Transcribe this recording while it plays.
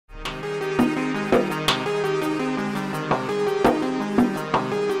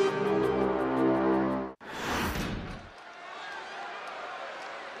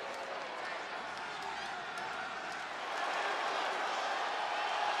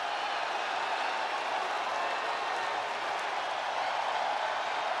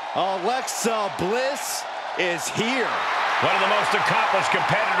Alexa Bliss is here. One of the most accomplished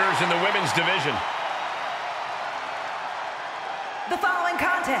competitors in the women's division. The following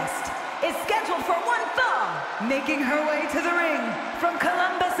contest is scheduled for one fall. Making her way to the ring from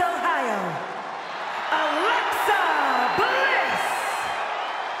Columbus, Ohio, Alexa Bliss.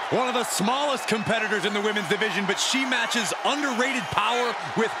 One of the smallest competitors in the women's division, but she matches underrated power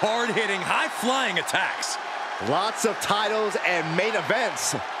with hard-hitting, high-flying attacks. Lots of titles and main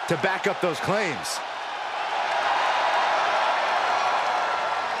events to back up those claims.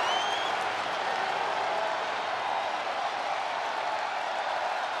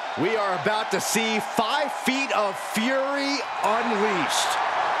 We are about to see 5 feet of fury unleashed.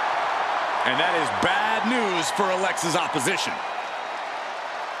 And that is bad news for Alexa's opposition.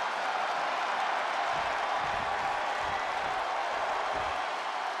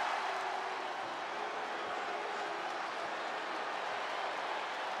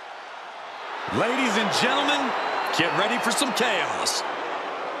 Ladies and gentlemen, get ready for some chaos.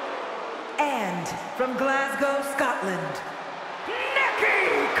 And from Glasgow, Scotland,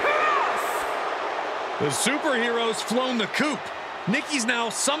 Nikki Cross. The superhero's flown the coop. Nikki's now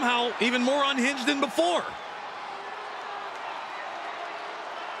somehow even more unhinged than before.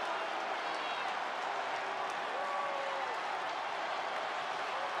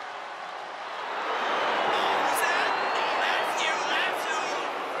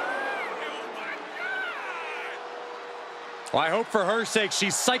 Well, I hope for her sake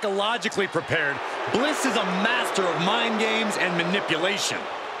she's psychologically prepared. Bliss is a master of mind games and manipulation.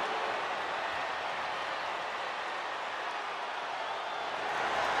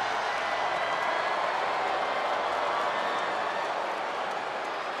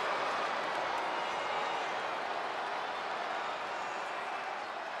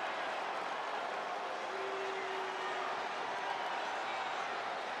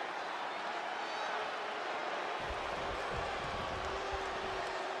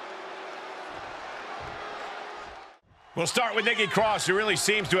 We'll start with Nikki Cross, who really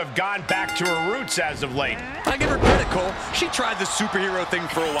seems to have gone back to her roots as of late. I give her credit, Cole. She tried the superhero thing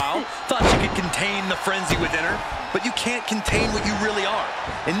for a while, thought she could contain the frenzy within her, but you can't contain what you really are.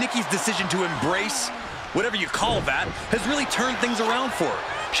 And Nikki's decision to embrace, whatever you call that, has really turned things around for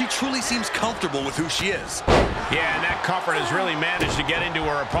her. She truly seems comfortable with who she is. Yeah, and that comfort has really managed to get into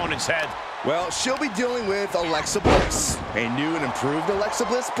her opponent's head. Well, she'll be dealing with Alexa Bliss. A new and improved Alexa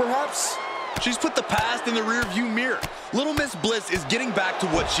Bliss, perhaps? She's put the past in the rearview mirror. Little Miss Bliss is getting back to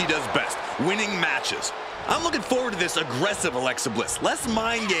what she does best, winning matches. I'm looking forward to this aggressive Alexa Bliss. Less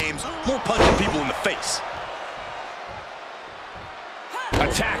mind games, more punching people in the face.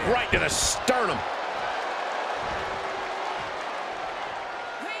 Attack right to the sternum.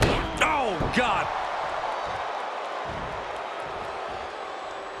 Oh, God.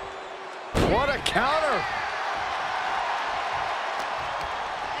 What a counter.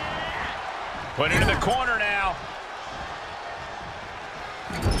 Put into the corner now.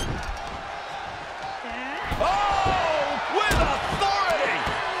 Oh, with authority!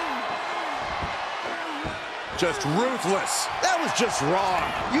 Just ruthless. That was just wrong.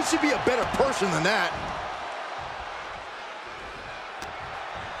 You should be a better person than that.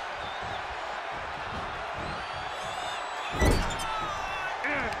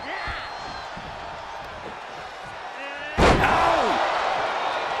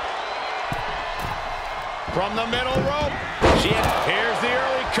 From the middle rope. Here's the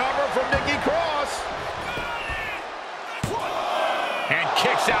early cover from Nikki Cross. And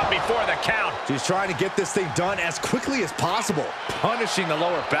kicks out before the count. She's trying to get this thing done as quickly as possible, punishing the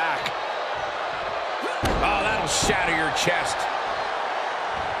lower back. Oh, that'll shatter your chest.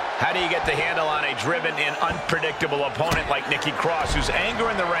 How do you get the handle on a driven and unpredictable opponent like Nikki Cross, whose anger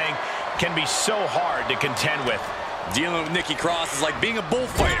in the ring can be so hard to contend with? Dealing with Nikki Cross is like being a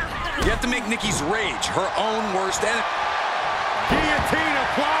bullfighter. You have to make Nikki's rage her own worst enemy. Guillotine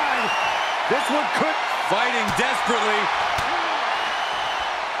applied. This one could. Fighting desperately.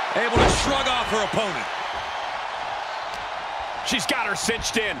 Able to shrug off her opponent. She's got her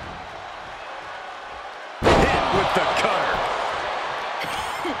cinched in. Hit with the cutter.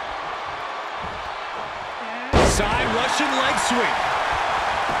 Side Russian leg sweep.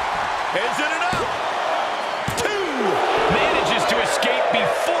 Is it enough? Manages to escape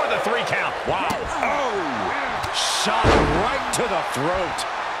before the 3 count. Wow. Oh, shot right to the throat.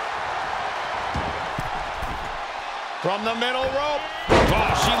 From the middle rope.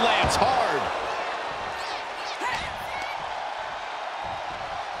 Oh, she lands hard.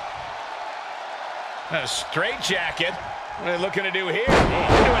 A straitjacket. What are they looking to do here?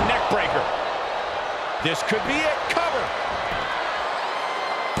 Into a neck breaker. This could be it. Cover.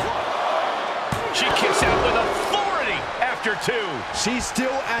 She kicks out with authority after 2. She's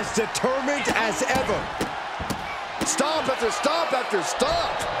still as determined as ever. Stomp after stomp after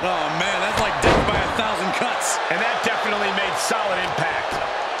stomp. Oh, man, that's like death by 1,000 cuts. And that definitely made solid impact.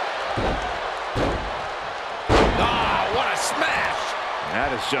 Ah, what a smash.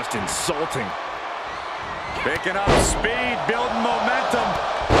 That is just insulting. Picking up speed, building momentum,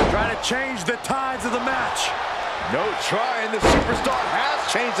 trying to change the tides of the match. No trying. The superstar has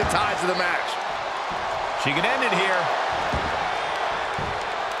changed the tides of the match. She can end it here.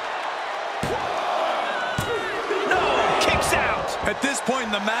 No, kicks out. At this point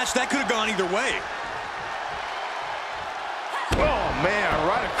in the match, that could have gone either way. Oh, man,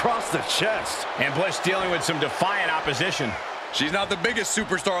 right across the chest. And Bliss dealing with some defiant opposition. She's not the biggest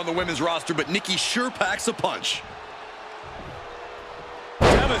superstar on the women's roster, but Nikki sure packs a punch.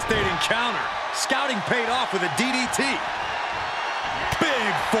 Devastating counter. Scouting paid off with a DDT.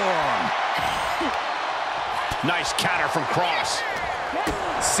 Big forearm. Nice counter from Cross.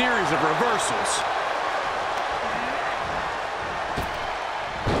 Series of reversals.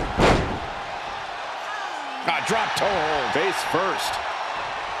 Drop toe hold. Face first.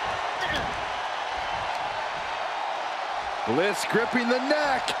 Bliss gripping the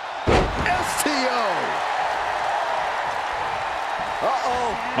neck. STO. Uh-oh.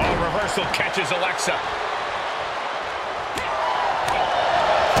 Oh, reversal catches Alexa.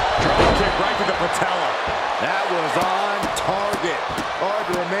 Drop kick right to the patella. That was on target. Hard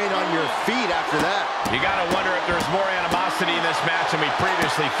to remain on your feet after that. You gotta wonder if there's more animosity in this match than we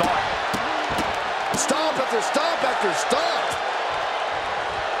previously thought. Stomp after stomp after stomp.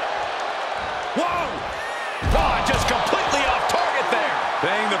 Whoa! Oh, just completely off target there.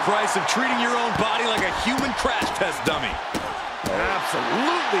 Paying the price of treating your own body like a human crash test dummy.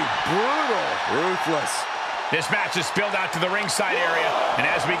 Absolutely brutal. Ruthless. This match is spilled out to the ringside area, and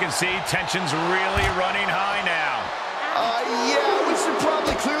as we can see, tension's really running high now. Yeah, we should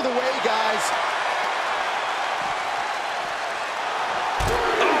probably clear the way, guys.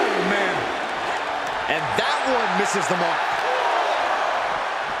 Oh, man. And that one misses the mark.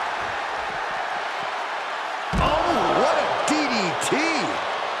 Oh, what a DDT.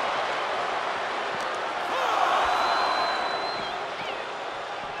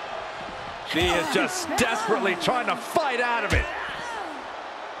 She is just desperately trying to fight out of it.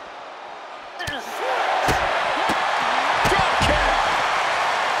 Drop kick!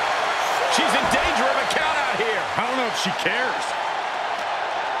 She's in danger of a count out here. I don't know if she cares.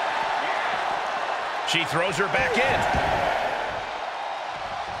 She throws her back in.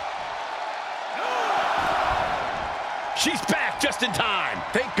 She's back just in time.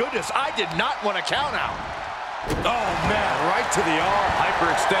 Thank goodness I did not want to count out. Oh, man, right to the arm.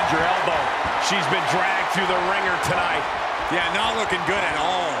 Hyperextend your elbow. She's been dragged through the ringer tonight. Yeah, not looking good at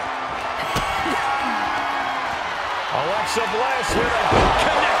all. Alexa Bliss with a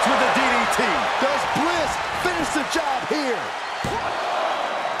Connects with a DDT. Does Bliss finish the job here?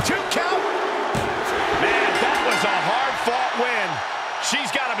 2 count. Man, that was a hard-fought win. She's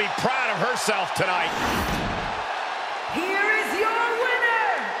got to be proud of herself tonight. Here is your winner,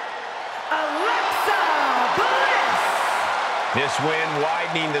 Alexa Bliss. This win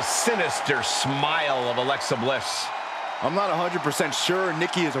widening the sinister smile of Alexa Bliss. I'm not 100% sure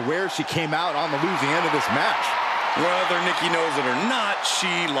Nikki is aware she came out on the losing end of this match. Whether Nikki knows it or not,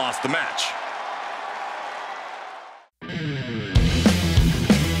 she lost the match.